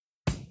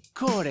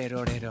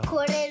Kōrerorero.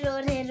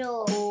 Kōrerorero.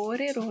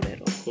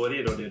 Kōrerorero.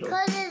 Kōrerorero.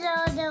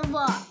 Kōrerorero.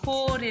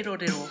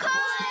 Kōrerorero.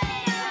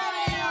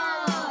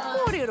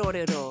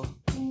 Kōrerorero.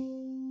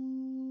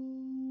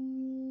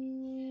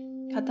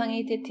 Ka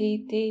tangi te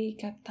titi,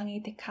 ka tangi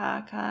te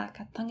kāka,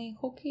 ka tangi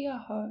hoki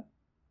aho.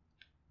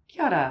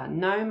 Kia ora,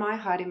 nau mai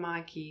haere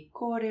mai ki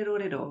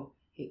kōrerorero,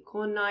 he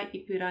kōnai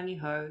ipurangi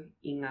hou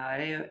I ngā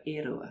reo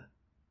e rua.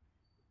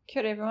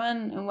 Kia ora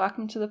everyone and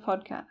welcome to the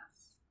podcast.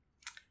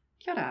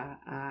 Kia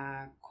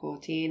ora, ko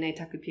tēnei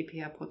taku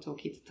pepea poto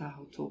ki te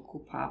taho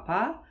tōku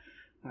pāpā,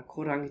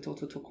 ko rangi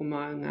tōtu tōku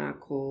maunga,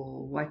 ko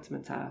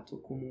Waitemata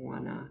tōku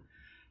moana,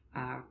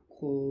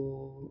 ko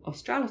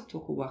Australis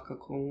tōku waka,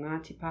 ko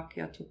Ngāti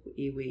Pākehā tōku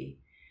iwi,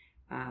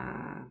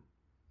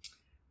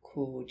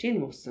 ko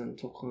Jen Wilson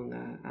tōku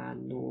unga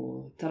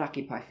no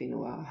Taraki Pai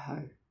Whenua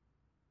hau.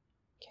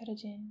 Kia ora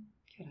Jen.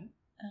 Kia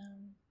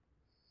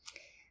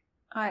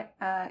ora.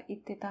 I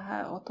te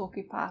taha o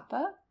tōku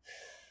pāpā,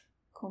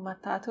 ko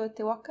mātātua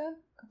te waka,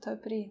 ko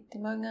taupiri te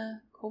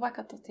maunga, ko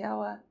Waikato te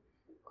awa,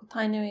 ko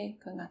Tainui,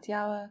 ko Ngāti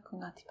Awa, ko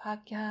Ngāti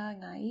Pākehā,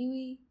 ngā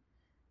iwi,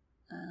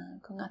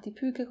 ko Ngāti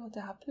Pūke ko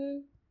te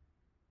hapū.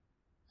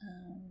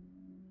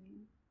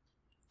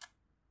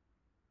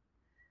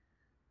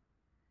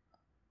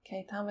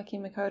 Kei tāmaki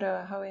me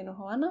kaurau hau e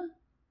noho ana,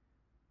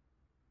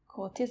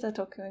 ko tesa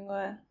tōku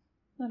ingoa,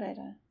 nō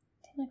reira,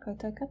 tēnā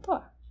koutou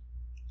katoa.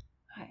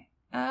 Hai.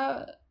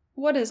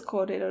 What is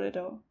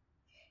kōrerorero?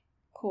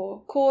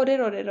 Ko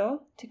kōrerorero,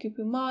 te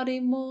kupu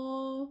Māori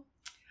mō...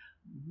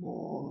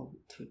 More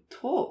to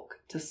talk,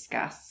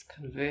 discuss,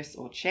 converse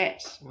or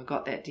chat. We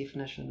got that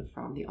definition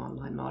from the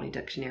online Māori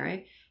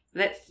dictionary. So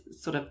that's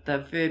sort of the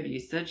verb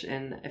usage,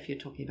 and if you're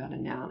talking about a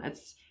noun,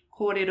 it's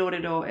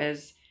kōrerorero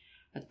is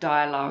a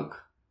dialogue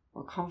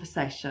or a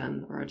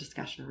conversation or a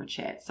discussion or a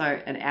chat. So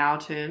in our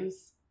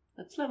terms,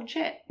 it's a little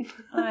chat.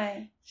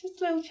 Ai.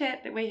 Just a little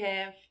chat that we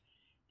have.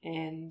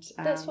 And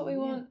That's what we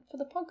want for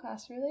the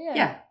podcast, really,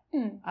 Yeah,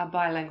 Mm. a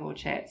bilingual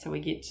chat, so we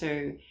get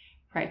to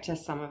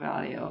practice some of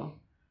our reo.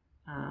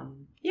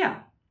 He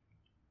aha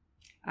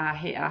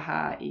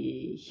I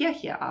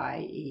hia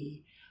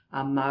ai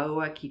I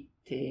maua ki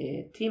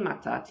te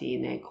tīmata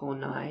tēnei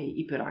kōnai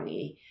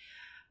ipurangi.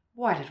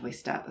 Why did we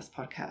start this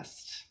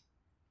podcast?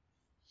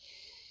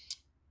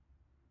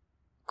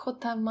 Ko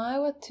tā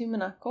maiwa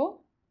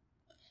tūmanako,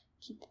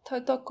 ki te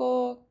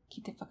tautoko,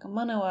 ki te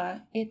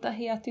whakamanawa,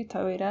 etahi atu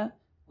tauira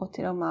o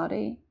te reo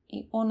Māori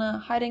I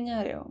ona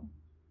haerenga reo.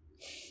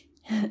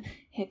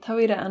 He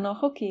tauira anō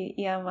hoki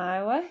I a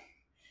maiwa.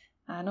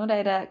 Nō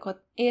reira, ko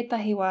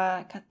ētahi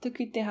wā ka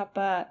tuku te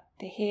hapa,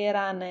 te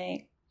hēra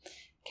nei,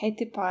 kei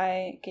te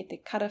pai, kei te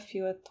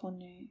karawhiua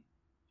tonu.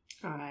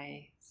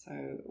 Aye, so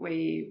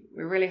we're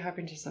really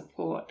hoping to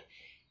support,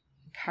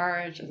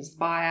 encourage,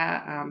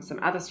 inspire some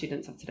other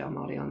students of Te Reo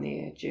Māori on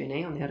their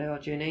journey, on their reo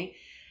journey.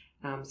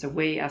 So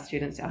we are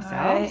students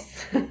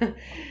ourselves.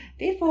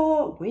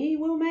 Therefore, we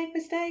will make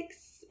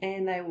mistakes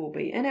and they will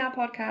be in our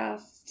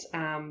podcast,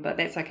 but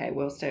that's okay.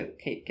 We'll still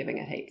keep giving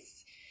it heaps.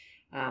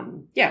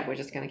 We're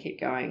just going to keep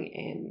going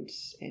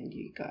and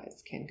you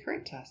guys can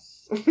correct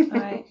us.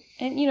 Right.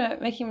 And, you know,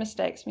 making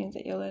mistakes means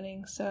that you're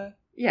learning, so...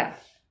 Yeah,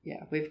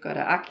 we've got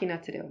to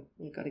akina te reo.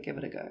 We've got to give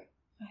it a go.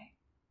 Right.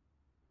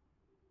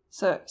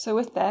 So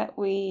with that,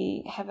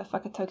 we have a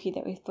whakatauki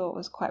that we thought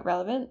was quite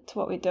relevant to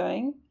what we're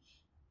doing.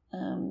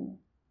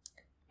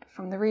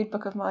 From the Read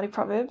Book of Māori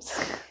Proverbs.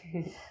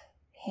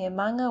 He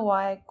manga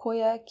wai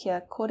koia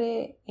kia kore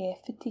e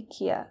whiti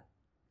kia.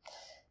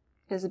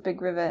 It is a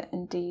big river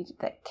indeed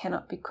that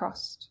cannot be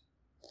crossed.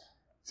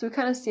 So we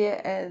kind of see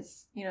it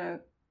as, you know,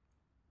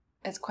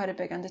 as quite a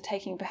big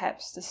undertaking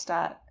perhaps to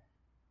start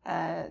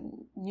a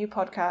new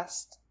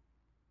podcast,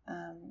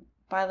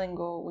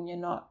 bilingual when you're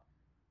not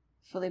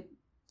fully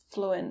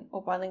fluent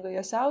or bilingual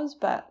yourselves,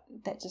 but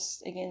that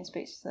just again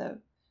speaks to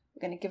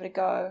we're going to give it a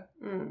go,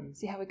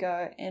 see how we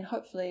go, and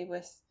hopefully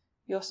with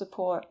your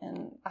support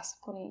and us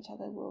supporting each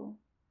other we'll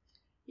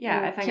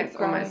I think it's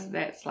growing. almost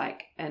that's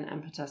like an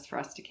impetus for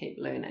us to keep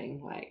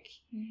learning. Like,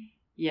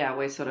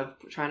 we're sort of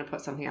trying to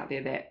put something out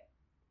there that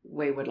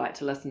we would like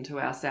to listen to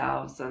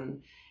ourselves,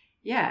 and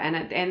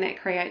that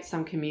creates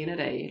some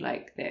community,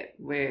 like that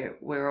we're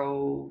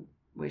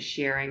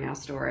sharing our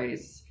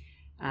stories.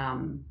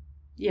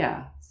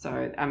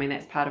 So I mean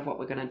that's part of what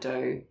we're going to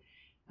do,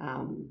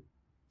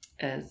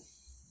 is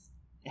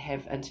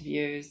have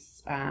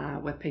interviews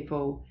with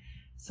people.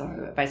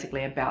 So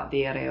basically about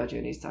their reo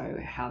journey, so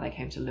how they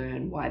came to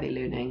learn, why they're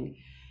learning,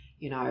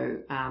 you know,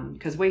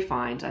 because we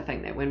find, I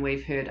think that when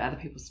we've heard other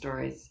people's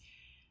stories,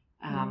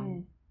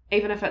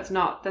 even if it's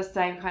not the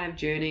same kind of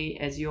journey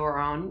as you're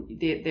on,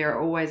 there are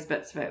always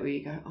bits of it where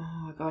you go,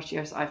 oh gosh,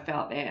 yes, I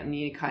felt that, and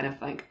you kind of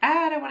think,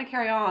 I don't want to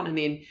carry on, and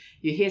then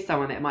you hear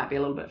someone that might be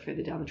a little bit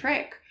further down the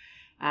track,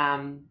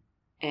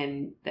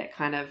 and that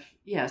kind of,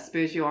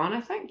 spurs you on, I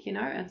think, you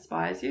know,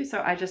 inspires you.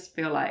 So I just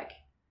feel like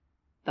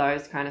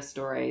those kind of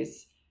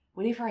stories,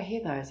 whenever I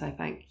hear those, I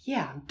think,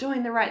 I'm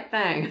doing the right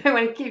thing. I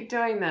want to keep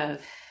doing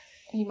this.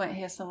 You might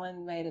hear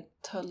someone made a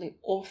totally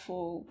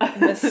awful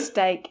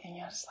mistake and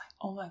you're just like,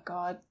 oh my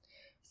God,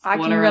 I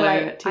can Spoiler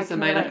relate. alert, Tessa I can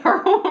made a relate.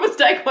 horrible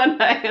mistake one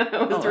day and it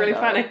was Oh my really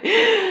God. funny.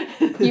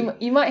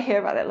 You might hear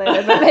about it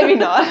later, but maybe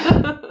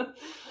not.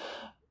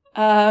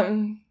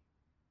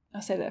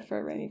 I'll save that for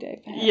a rainy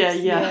day, perhaps.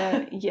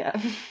 Yeah.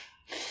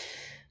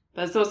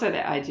 But it's also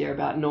that idea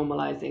about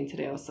normalizing te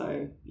reo.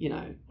 So,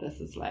 this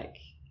is like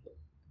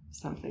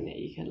something that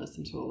you can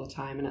listen to all the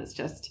time. And it's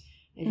just,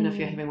 even if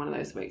you're having one of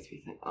those weeks where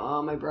you think,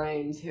 oh, my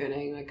brain's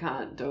hurting, I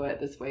can't do it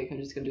this week, I'm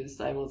just going to do the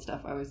same old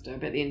stuff I always do.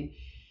 But then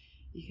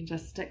you can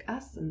just stick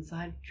us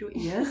inside your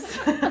ears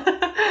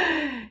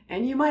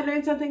and you might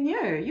learn something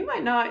new. You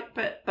might not,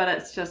 but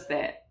it's just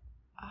that,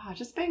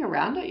 just being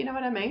around it, you know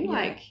what I mean? Yeah.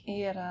 Like,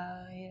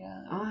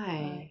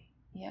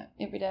 yeah,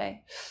 every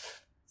day.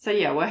 So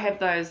yeah, we'll have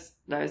those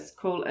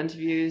cool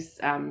interviews,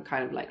 kind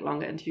of like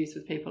longer interviews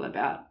with people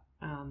about,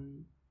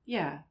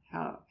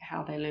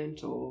 how they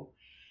learned or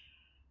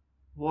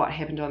what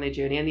happened on their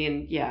journey. And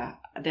then,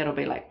 that'll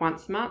be like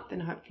once a month,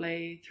 and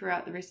hopefully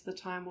throughout the rest of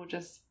the time we'll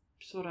just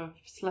sort of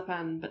slip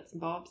in bits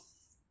and bobs,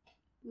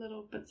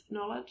 little bits of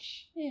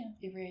knowledge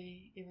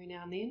every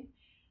now and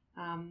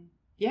then.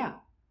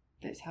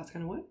 That's how it's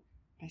going to work,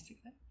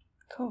 basically.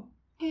 Cool.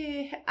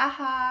 He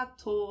aha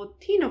tō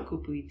tino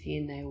kupu I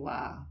tēnei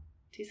wā.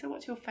 Tessa,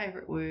 what's your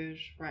favourite word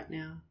right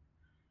now?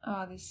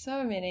 Oh, there's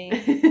so many.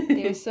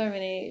 There's so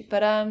many.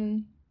 But I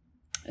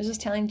was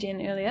just telling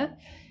Jen earlier,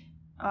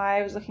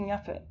 I was looking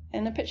up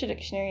in a picture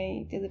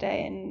dictionary the other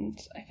day and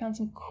I found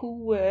some cool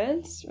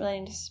words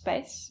relating to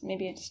space.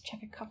 Maybe I'll just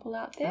chuck a couple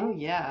out there. Oh,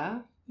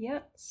 yeah. Yeah.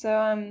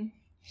 So,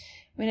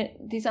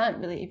 these aren't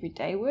really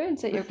everyday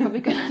words that you're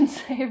probably going to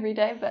say every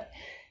day, but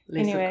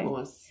anyway. Of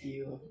course,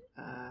 you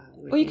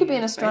or you could be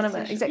an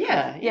astronomer. Exactly.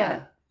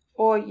 Yeah.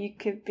 Or you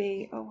could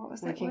be, what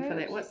was that working word? for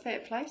that. What's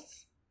that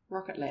place?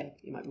 Rocket Lab.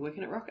 You might be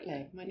working at Rocket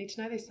Lab. You might need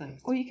to know these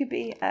things. Or you could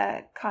be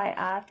a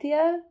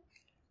kaiatea,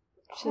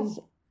 which is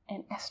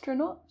an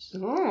astronaut.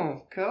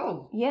 Oh,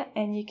 cool. Yeah,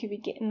 and you could be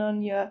getting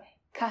on your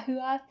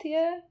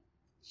kahuatea,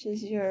 which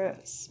is your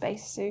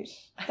spacesuit.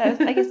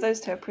 I guess those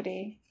two are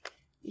pretty,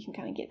 you can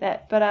kind of get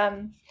that. But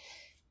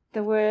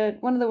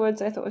one of the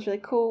words I thought was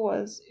really cool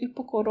was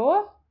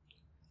upokoroa,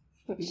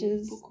 which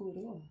is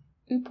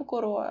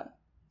upokoroa.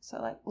 So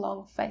like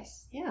long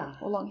face. Yeah.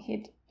 Or long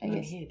head, I long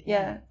guess. Head,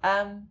 yeah.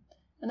 And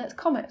that's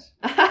comet.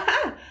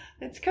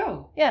 That's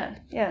cool. Yeah.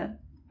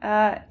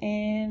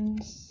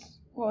 And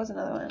what was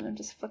another one? I'm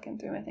just flicking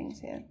through my things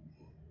here.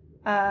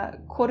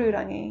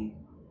 Korurangi.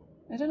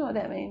 I don't know what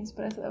that means,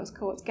 but I thought that was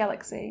cool. It's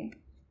galaxy.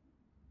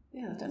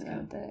 Yeah, I don't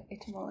know the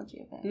etymology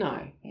of that.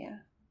 No. Yeah.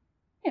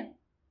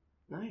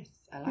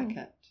 Nice. I like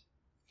it.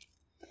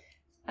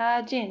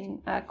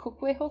 Jen, ko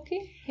koe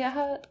hoki?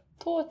 Hiaha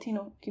tō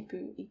tino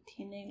kupu I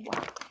tēnei wā.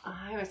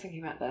 I was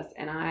thinking about this,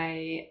 and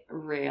I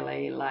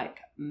really like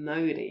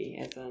Mauri,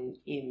 as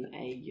in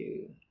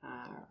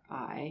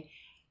Mauri.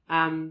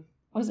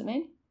 What does it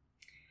mean?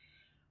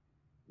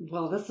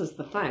 Well, this is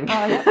the thing.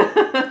 Oh,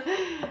 yeah.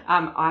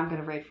 I'm going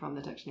to read from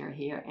the dictionary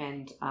here,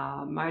 and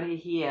Mauri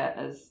here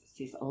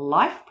says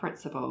life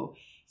principle,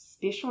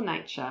 special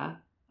nature,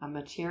 a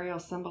material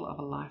symbol of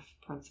a life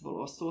principle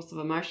or source of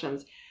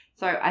emotions.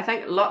 So I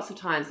think lots of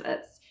times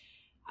it's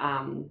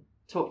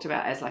talked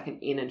about as like an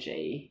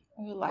energy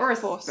or a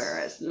force.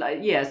 Spirit,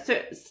 like like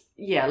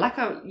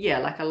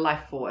a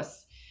life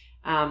force.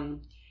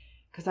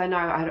 Because I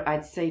know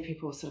I'd see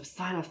people sort of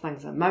sign off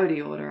things a Mauri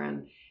order,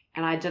 and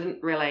I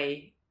didn't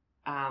really.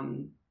 I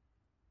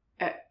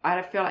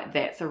feel like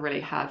that's a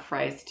really hard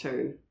phrase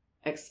to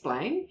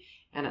explain,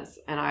 and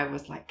I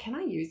was like, can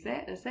I use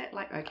that? Is that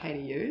like okay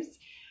to use?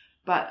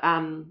 But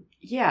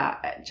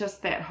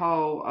just that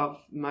whole of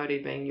Mauri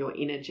being your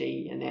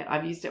energy, and that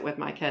I've used it with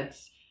my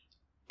kids.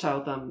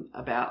 Told them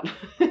about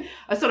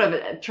I sort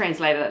of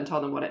translated it and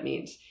told them what it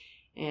meant,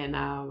 and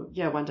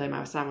one day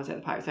my son was at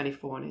the park. He was only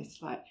 4, and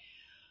he's like,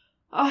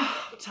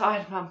 oh, I'm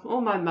tired, Mum, all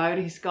my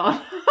Mauri's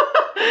gone.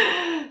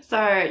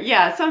 So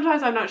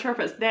sometimes I'm not sure if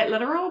it's that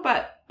literal,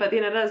 but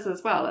then it is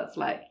as well. It's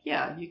like,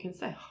 you can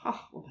say,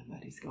 oh, all my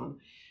Mauri's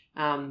gone.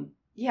 So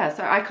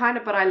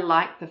I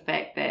like the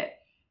fact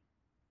that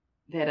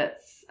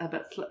it's a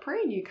bit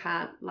slippery and you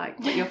can't like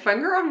put your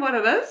finger on what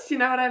it is, you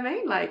know what I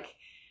mean? Like,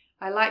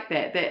 I like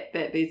that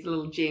these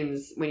little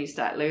gems, when you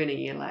start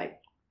learning, you're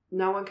like,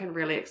 no one can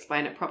really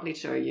explain it properly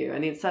to you.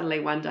 And then suddenly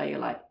one day you're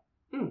like,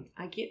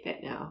 I get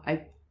that now.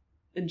 I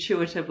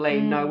intuitively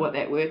know what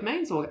that word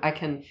means, or I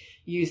can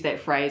use that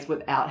phrase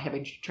without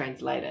having to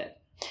translate it.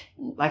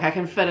 Like I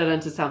can fit it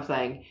into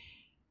something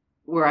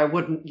where I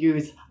wouldn't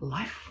use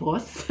life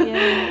force,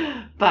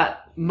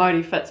 but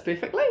Mauri fits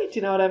perfectly. Do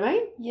you know what I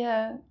mean?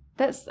 Yeah.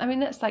 That's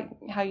like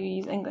how you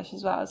use English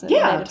as well as a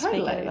native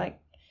speaker. Like,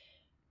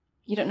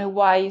 you don't know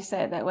why you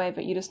say it that way,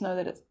 but you just know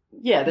that it's...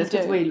 Yeah, that's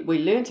because we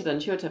learnt it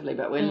intuitively,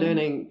 but we're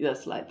learning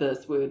this, like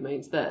this word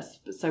means this.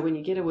 So when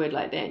you get a word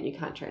like that and you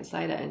can't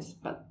translate it, it's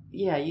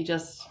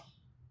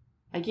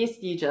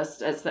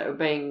that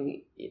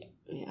being,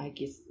 I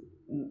guess,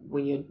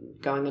 when you're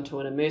going into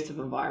an immersive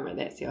environment,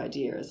 that's the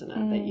idea, isn't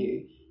it? That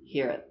you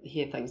hear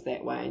things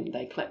that way and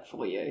they click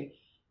for you.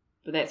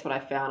 But that's what I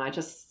found.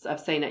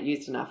 I've seen it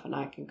used enough, and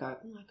I can go, I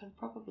can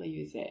probably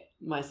use that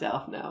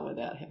myself now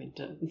without having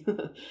to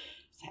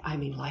say, I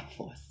mean life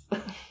force.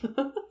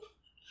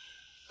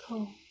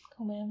 Cool,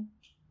 man.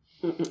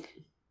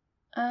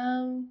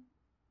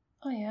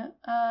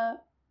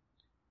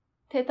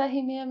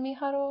 Tētahi mea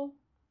miharo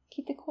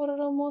ki te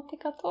kōrero mō te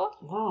katoa?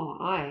 Oh,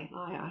 I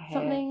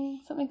have.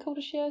 Something cool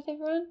to share with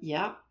everyone?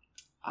 Yeah.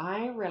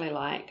 I really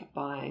like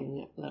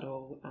buying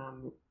little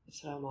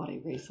Te Reo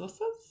Māori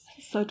resources.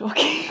 So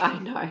dorky. I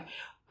know.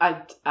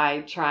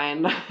 I try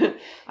and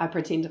I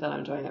pretend that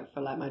I'm doing it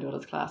for like my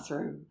daughter's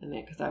classroom and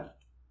that, because I've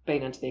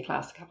been into their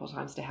class a couple of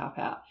times to help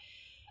out,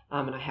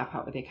 and I help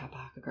out with their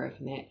kapahaka group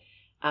and that.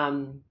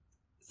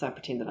 So I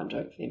pretend that I'm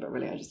doing it for them, but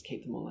really I just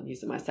keep them all and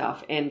use them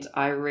myself. And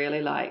I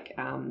really like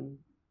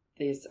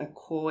there's a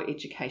core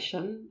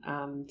education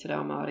Te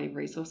Reo Māori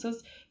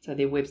resources. So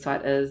their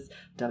website is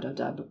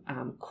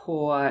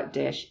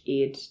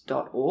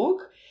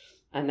www.core-ed.org.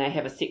 And they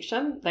have a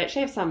section. They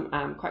actually have some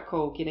quite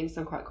cool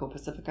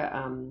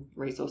Pacifica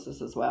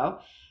resources as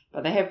well.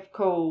 But they have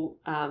cool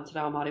Te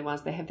Reo Māori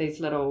ones. They have these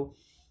little,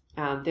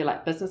 they're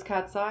like business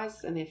card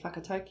size, and they're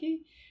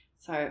whakatauki.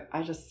 So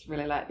I just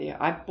really like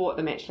I bought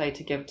them actually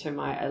to give to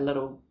a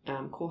little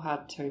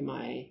kohard to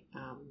my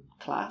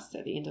class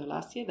at the end of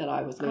last year that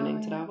I was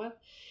learning Te Reo with.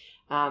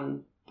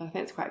 But I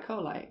think it's quite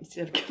cool, like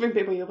instead of giving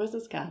people your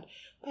business card,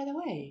 by the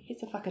way,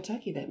 here's a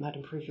whakatauki that might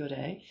improve your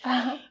day.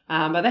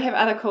 But they have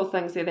other cool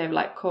things there. They have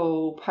like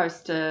cool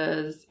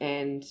posters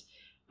and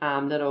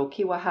little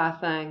kiwaha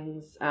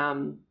things.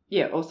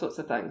 All sorts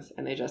of things.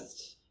 And they're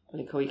just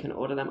really cool. You can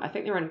order them. I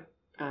think they're in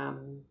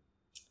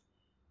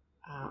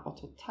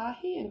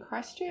Ototahi in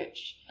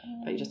Christchurch.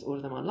 But you just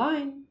order them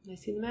online. They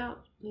send them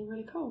out. They're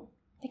really cool.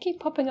 They keep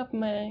popping up on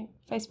my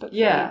Facebook feed.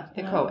 Yeah,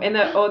 they're cool. And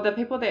the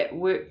people that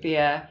work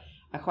there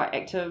are quite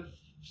active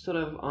sort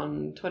of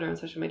on Twitter and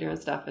social media and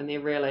stuff, and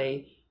they're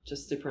really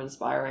just super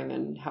inspiring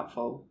and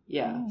helpful.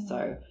 Yeah.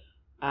 So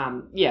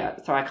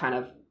so I kind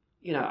of,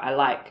 I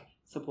like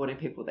supporting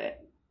people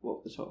that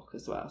walk the talk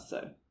as well.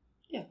 So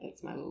yeah,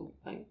 that's my little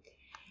thing.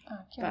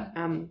 But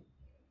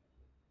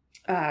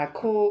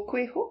ko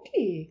koe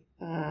hoki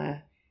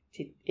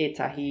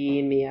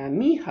etahi mea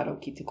miharo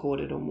ki te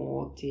kōrero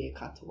mō te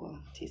katoa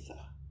tisa.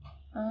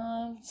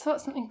 So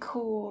it's something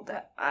cool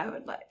that I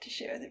would like to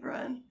share with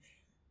everyone.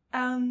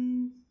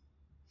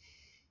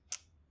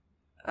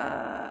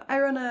 I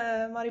run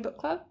a Māori book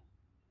club,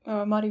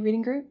 or a Māori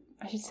reading group,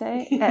 I should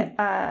say,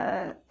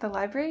 at the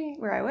library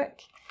where I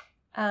work.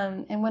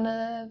 And one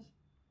of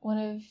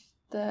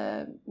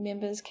the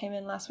members came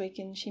in last week,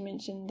 and she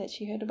mentioned that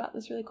she heard about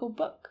this really cool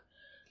book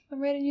I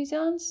read in New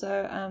Zealand.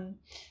 So I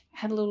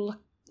had a little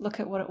look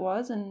at what it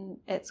was, and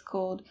it's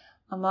called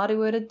A Māori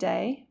Word a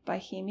Day by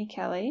Hemi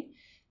Kelly.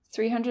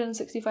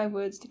 365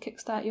 words to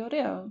kickstart your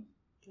reo.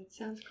 That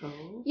sounds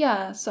cool.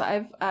 Yeah, so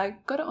I've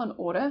got it on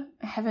order.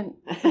 I haven't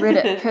read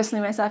it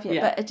personally myself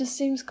yet, but it just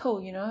seems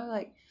cool,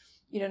 like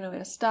you don't know where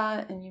to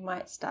start, and you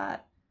might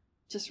start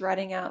just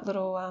writing out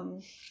little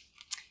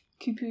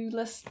kupu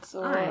lists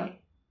or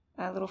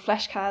little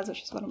flashcards,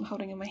 which is what I'm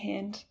holding in my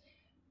hand.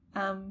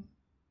 But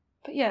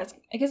yeah,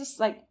 I guess it's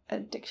like a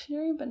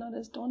dictionary, but not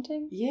as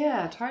daunting.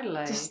 Yeah,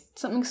 totally. Just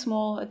something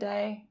small a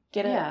day,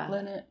 get it,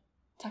 learn it,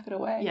 tuck it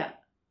away. Yeah.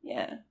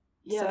 Yeah.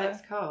 Yeah, so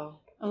that's cool.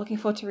 I'm looking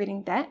forward to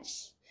reading that.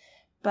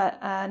 But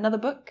another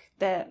book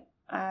that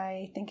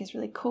I think is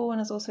really cool and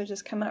has also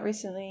just come out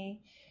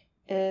recently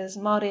is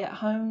Māori at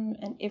Home,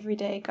 an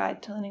everyday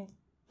guide to learning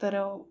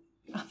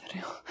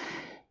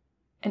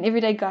an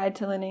everyday guide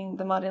to learning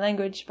the Māori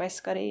language by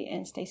Scotty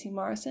and Stacey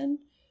Morrison.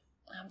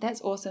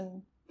 That's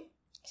awesome.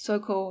 So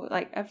cool.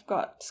 Like, I've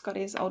got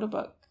Scotty's older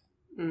book.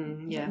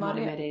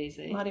 Māori Made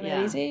Easy. Māori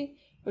Made Easy,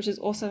 which is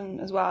awesome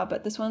as well.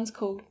 But this one's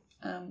cool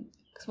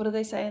because what do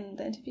they say in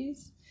the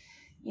interviews?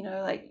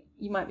 Like,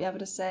 you might be able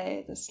to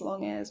say this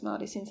long as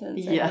Māori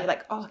sentence, and you're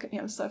like, oh, look at me,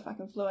 I'm so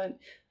fucking fluent.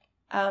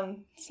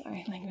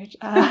 Sorry, language.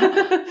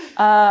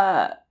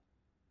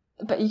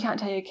 But you can't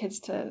tell your kids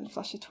to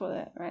flush the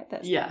toilet, right?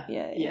 That's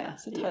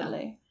So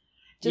totally.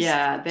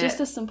 Just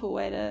a simple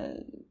way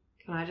to.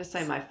 Can I just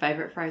say my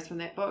favourite phrase from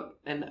that book?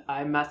 And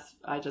I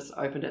just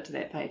opened it to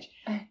that page.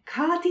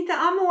 Ka tita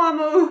amu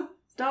amu.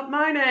 Stop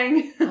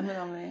moaning.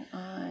 Amu,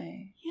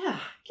 aye. Yeah,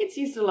 gets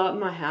used a lot in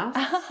my house.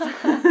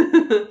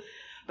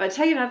 But I'll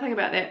tell you another thing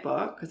about that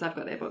book, because I've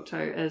got that book too,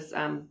 is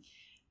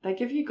they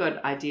give you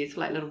good ideas for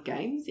like little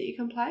games that you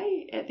can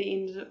play at the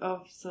end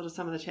of sort of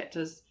some of the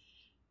chapters.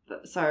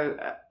 So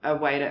a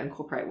way to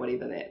incorporate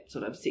whatever that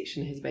sort of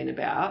section has been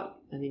about,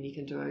 and then you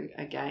can do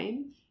a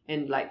game.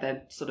 And like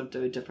they sort of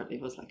do different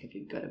levels, like if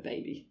you've got a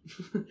baby,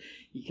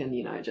 you can,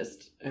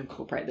 just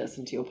incorporate this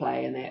into your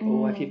play and that.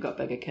 Or if you've got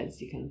bigger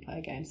kids, you can play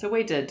a game. So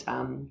we did,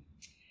 I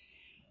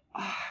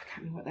can't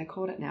remember what they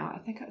called it now. I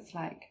think it's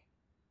like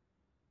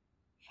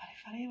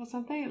whare or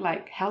something,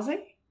 like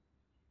housing.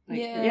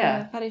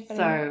 Whare.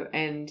 So,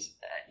 and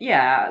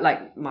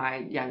like my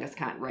youngest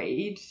can't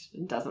read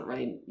and doesn't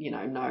really,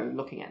 know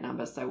looking at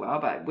numbers so well,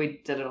 but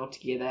we did it all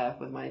together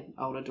with my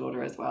older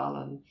daughter as well.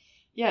 And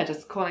yeah,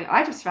 just calling.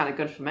 I just found it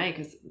good for me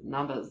because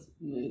numbers,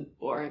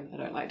 boring. I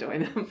don't like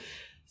doing them.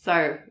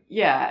 So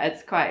yeah,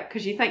 it's quite,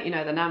 because you think you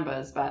know the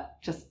numbers,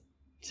 but just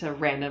to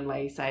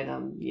randomly say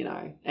them, you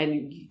know,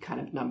 and you kind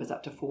of numbers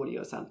up to 40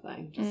 or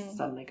something, just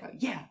suddenly go,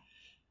 yeah,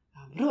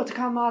 Rotka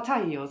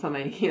Mātai or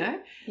something, you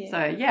know. Yeah.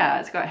 So yeah,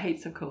 it's got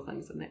heaps of cool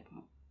things in that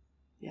part.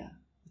 Yeah,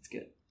 it's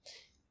good.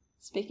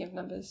 Speaking of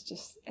numbers,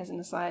 just as an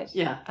aside,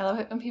 Yeah. I love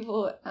it when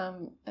people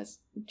is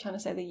trying to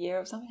say the year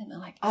of something and they're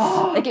like,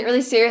 Oh, they get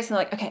really serious and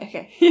they're like,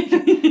 okay,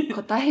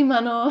 kotahi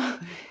mano.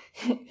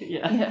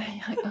 Yeah. You know,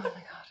 you're like, oh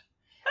my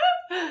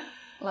god,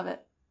 love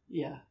it.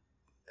 Yeah.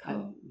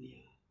 Cool.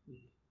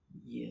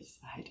 Yes,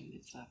 I hate doing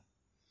that stuff.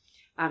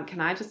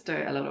 Can I just do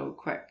a little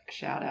quick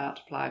shout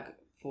out plug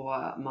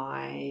for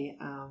my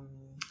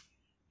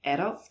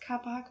adults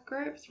kapahaka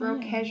group? It's a real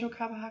casual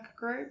kapahaka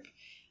group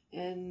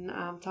in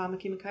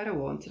Tāmaki Makaurau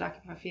or in Te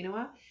Raki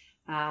Whawhenua.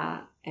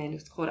 And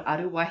it's called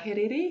Aru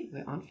Wahiriri.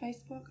 We're on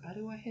Facebook,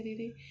 Aru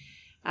Wahiriri.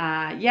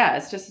 Yeah,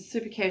 it's just a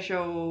super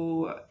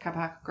casual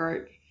kapahaka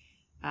group.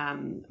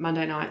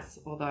 Monday nights,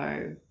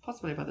 although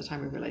possibly by the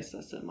time we release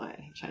this it might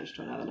have changed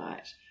to another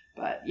night.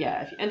 But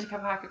yeah, if you're into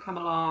kapahaka, come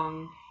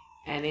along.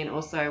 And then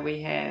also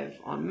we have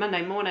on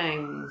Monday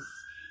mornings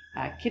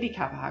a kiddie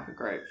kapahaka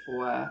group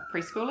for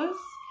preschoolers.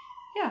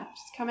 Yeah,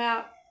 just come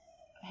out,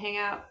 hang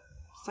out,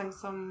 sing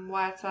some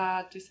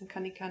waiata, do some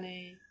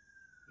kani.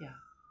 Yeah.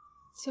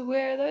 So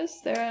where are those?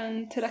 They're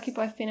in Te Raki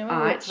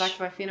Whawhenua. Te Raki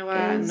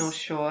Whawhenua, North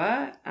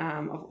Shore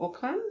of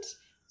Auckland.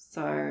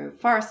 So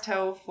Forest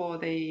Hill for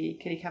the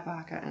kiddie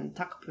kapahaka and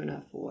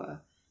Takapuna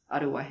for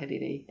Aru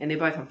Wahiriri. And they're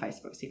both on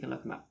Facebook, so you can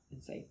look them up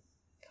and see.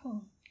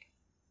 Cool.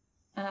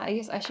 I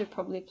guess I should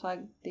probably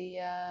plug the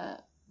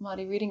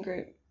Māori reading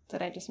group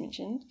that I just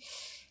mentioned.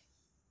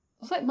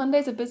 It's like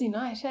Monday's a busy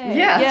night, eh?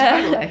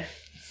 Yeah. Totally.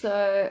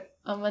 So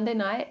on Monday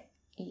night,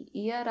 I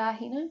Ia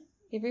Rahina,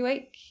 every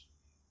week,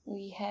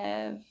 we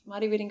have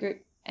Māori reading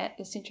group at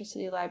the Central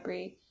City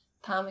Library,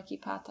 Tāmaki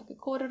Pātaka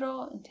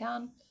Kōrero in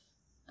town.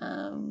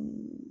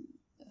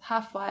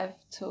 5:30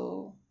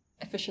 till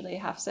officially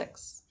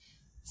 6:30.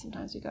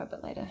 Sometimes we go a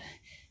bit later.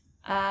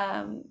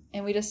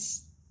 And we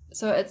just...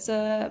 So it's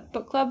a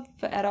book club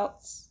for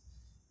adults,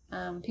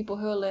 people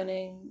who are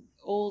learning,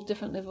 all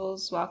different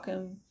levels,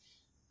 welcome.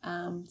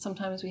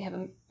 Sometimes we have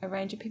a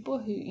range of people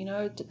who, you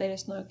know, let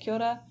us know kia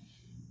ora.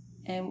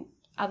 And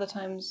other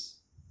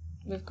times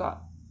we've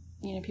got,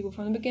 you know, people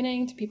from the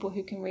beginning to people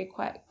who can read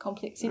quite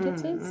complex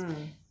sentences.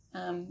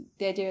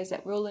 The idea is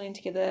that we're all learning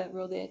together,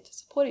 we're all there to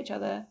support each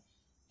other,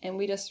 and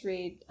we just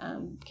read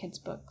kids'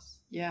 books.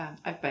 Yeah,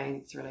 I've been.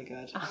 It's really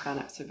good. I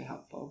found it super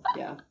helpful.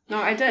 Yeah. No,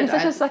 I did. You're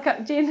such a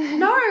suck-up, Jen.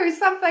 No,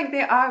 something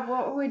there.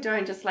 What were we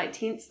doing? Just like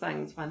tense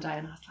things one day,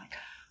 and I was like,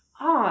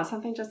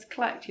 something just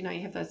clicked. You know, you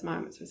have those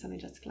moments where something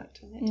just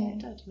clicked, and that day it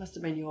did. It must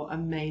have been your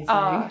amazing.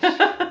 Oh.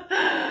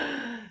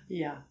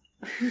 Yeah.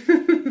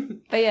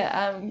 But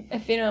yeah,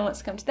 if anyone wants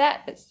to come to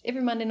that, it's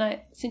every Monday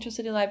night, Central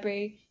City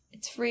Library.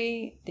 It's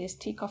free. There's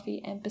tea,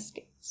 coffee, and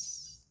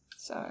biscuits.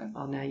 So.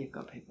 Oh, now you've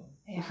got people.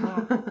 Yeah.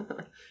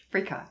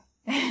 Free car.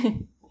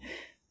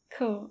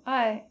 Cool.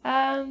 Ai.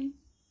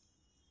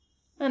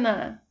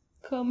 Ana,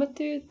 ko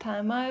mutu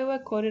tā maiwa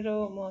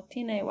kōrero mō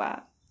tēnei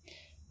wā.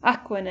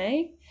 Akua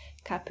nei,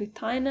 ka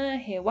putaina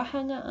he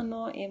wahanga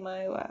anō e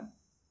maiwa.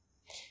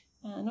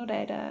 No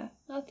reira,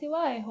 nā te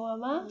wā e hoa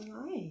mā.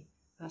 Right.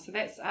 So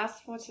that's us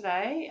for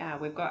today.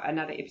 We've got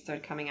another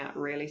episode coming out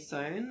really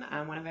soon,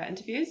 one of our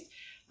interviews.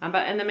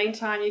 But in the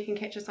meantime, you can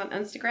catch us on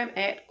Instagram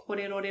at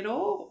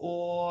Kōrerorero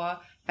or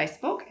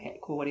Facebook at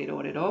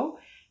Kōrerorero.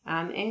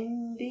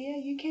 And there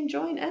you can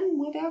join in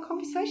with our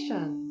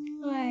conversation.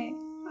 Ai.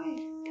 Hi.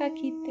 Ka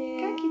kite.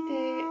 Ka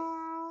kite.